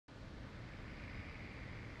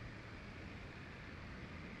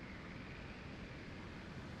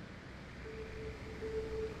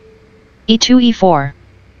e2 e4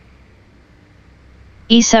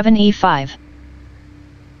 e7 e5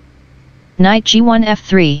 knight g1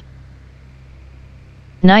 f3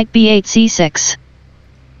 knight b8 c6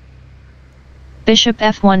 bishop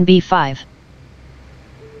f1 b5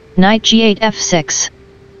 knight g8 f6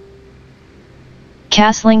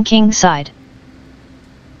 castling king side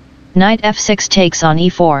knight f6 takes on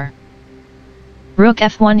e4 rook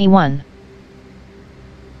f1 e1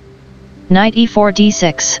 knight e4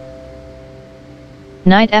 d6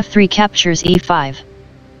 knight f3 captures e5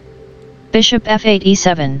 bishop f8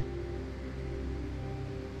 e7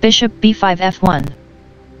 bishop b5 f1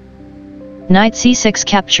 knight c6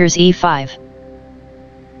 captures e5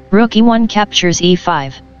 rook e1 captures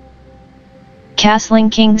e5 castling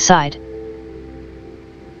king side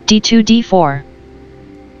d2 d4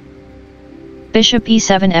 bishop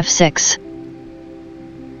e7 f6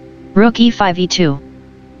 rook e5 e2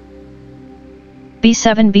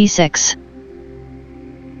 b7 b6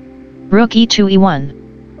 rook e2 e1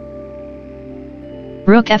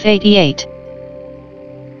 rook f8 e8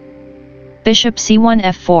 bishop c1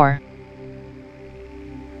 f4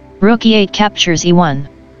 rook e8 captures e1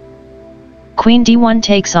 queen d1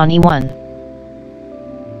 takes on e1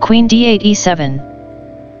 queen d8 e7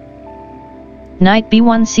 knight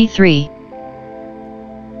b1 c3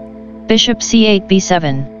 bishop c8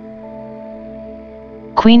 b7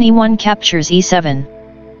 queen e1 captures e7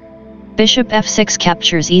 bishop f6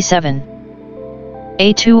 captures e7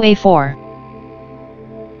 a2 a4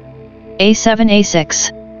 a7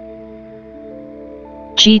 a6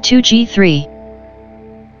 g2 g3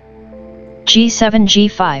 g7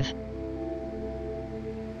 g5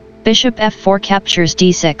 bishop f4 captures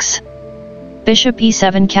d6 bishop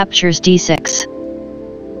e7 captures d6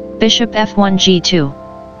 bishop f1 g2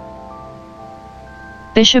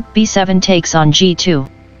 bishop b7 takes on g2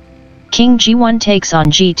 king g1 takes on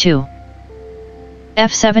g2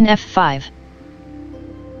 f7 f5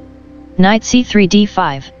 knight c3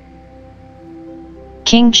 d5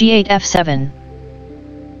 king g8 f7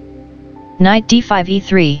 knight d5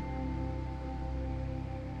 e3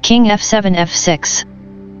 king f7 f6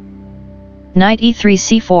 knight e3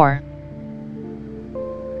 c4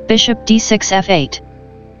 bishop d6 f8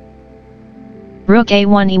 rook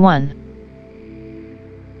a1 e1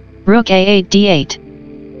 rook a8 d8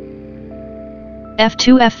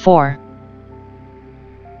 f2 f4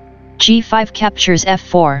 g5 captures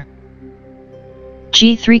f4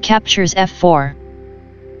 g3 captures f4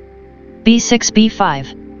 b6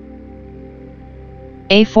 b5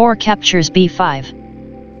 a4 captures b5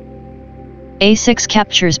 a6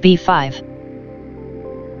 captures b5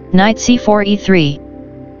 knight c4 e3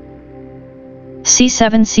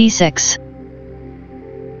 c7 c6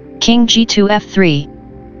 king g2 f3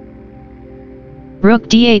 rook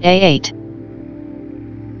d8 a8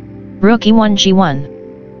 rook e1 g1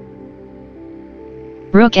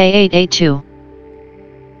 rook a8 a2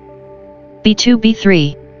 b2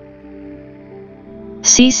 b3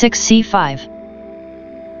 c6 c5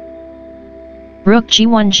 rook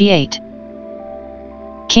g1 g8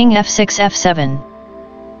 king f6 f7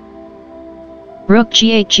 rook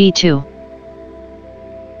g8 g2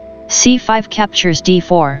 c5 captures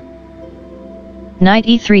d4 knight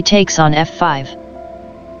e3 takes on f5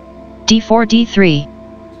 d4 d3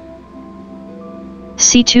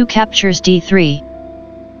 c2 captures d3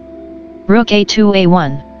 rook a2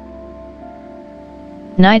 a1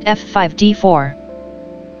 knight f5 d4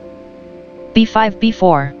 b5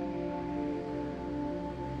 b4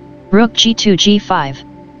 rook g2 g5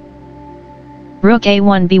 rook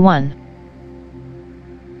a1 b1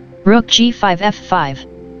 rook g5 f5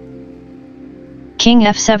 king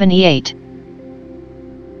f7 e8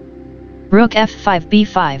 rook f5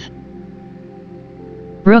 b5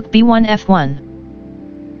 rook b1 f1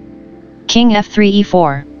 king f3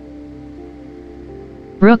 e4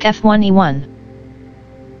 rook f1 e1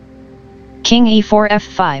 king e4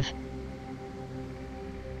 f5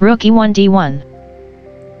 rook e1 d1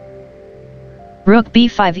 rook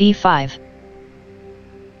b5 e5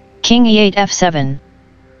 king e8 f7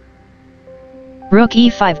 rook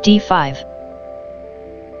e5 d5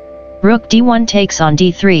 rook d1 takes on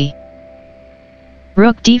d3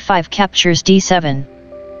 rook d5 captures d7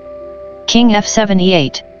 king f7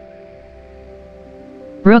 e8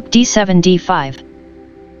 rook d7 d5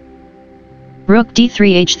 rook d3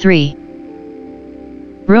 h3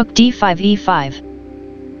 rook d5 e5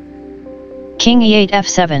 king e8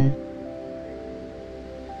 f7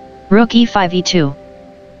 rook e5 e2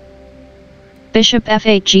 bishop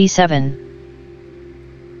f8 g7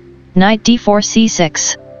 knight d4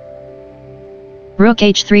 c6 rook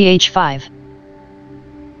h3 h5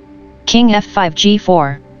 king f5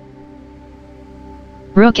 g4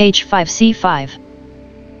 Rook h5 c5.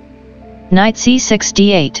 Knight c6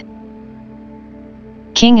 d8.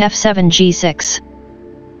 King f7 g6.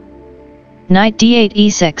 Knight d8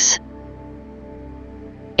 e6.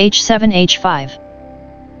 h7 h5.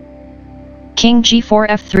 King g4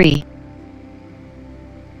 f3.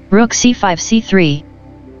 Rook c5 c3.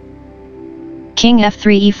 King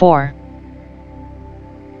f3 e4.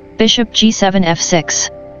 Bishop g7 f6.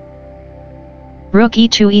 Rook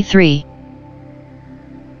e2 e3.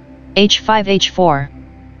 h5 h4.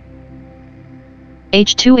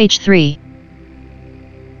 h2 h3.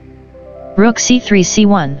 Rook c3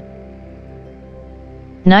 c1.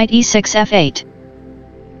 Knight e6 f8.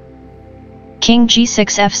 King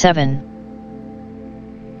g6 f7.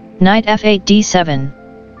 Knight f8 d7.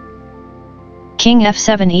 King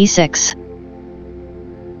f7 e6.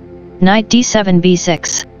 Knight d7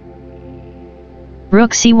 b6.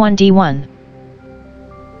 Rook c1 d1.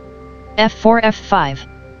 f4 f5.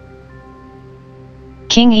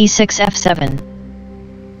 King e6 f7.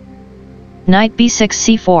 Knight b6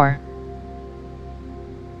 c4.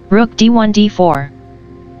 Rook d1 d4.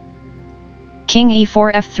 King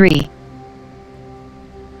e4 f3.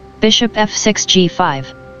 Bishop f6 g5.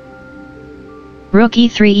 Rook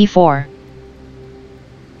e3 e4.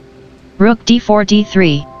 Rook d4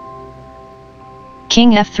 d3.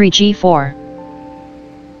 King f3 g4.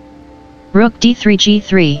 Rook d3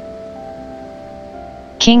 g3.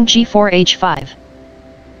 King g4 h5.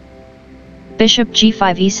 Bishop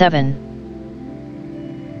g5 e7.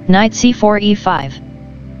 Knight c4 e5.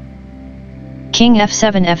 King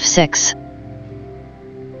f7 f6.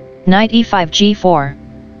 Knight e5 g4.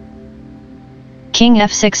 King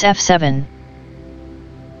f6 f7.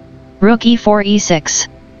 Rook e4 e6.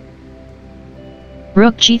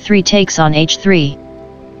 Rook g3 takes on h3.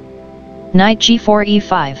 Knight g4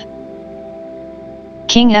 e5.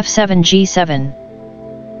 King f7 g7.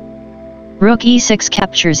 Rook e6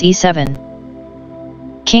 captures e7.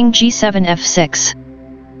 King g7 f6.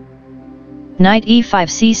 Knight e5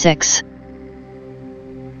 c6.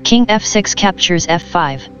 King f6 captures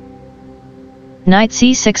f5. Knight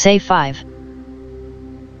c6 a5.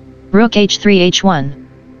 Rook h3 h1.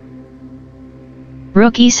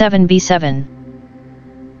 Rook e7 b7.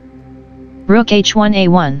 Rook h1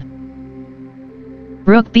 a1.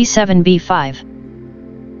 Rook b7 b5.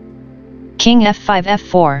 King f5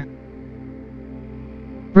 f4.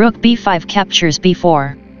 Rook b5 captures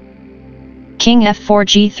b4. King f4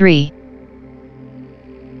 g3.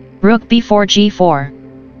 Rook b4 g4.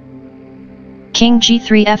 King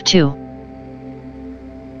g3 f2.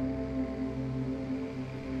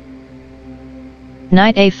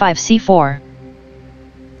 Knight a5 c4.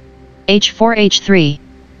 h4 h3.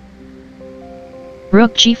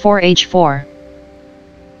 Rook g4 h4.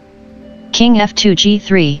 King f2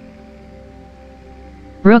 g3.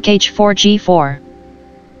 Rook h4 g4.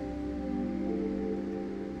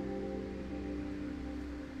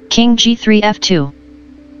 King g3 f2.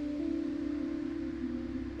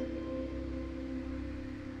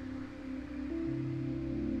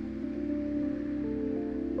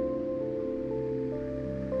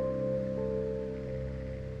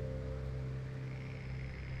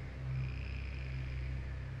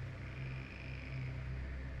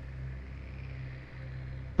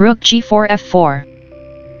 Rook g4 f4.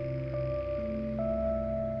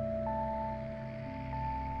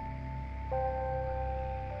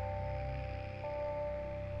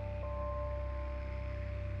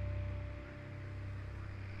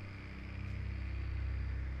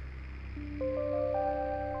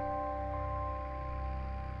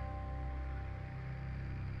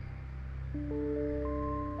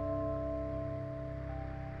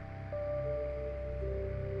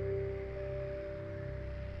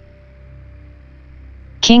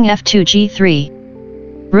 King f2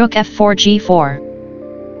 g3. Rook f4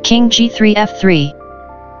 g4. King g3 f3.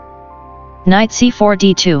 Knight c4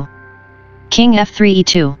 d2. King f3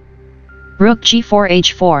 e2. Rook g4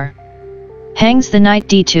 h4. Hangs the knight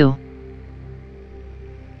d2.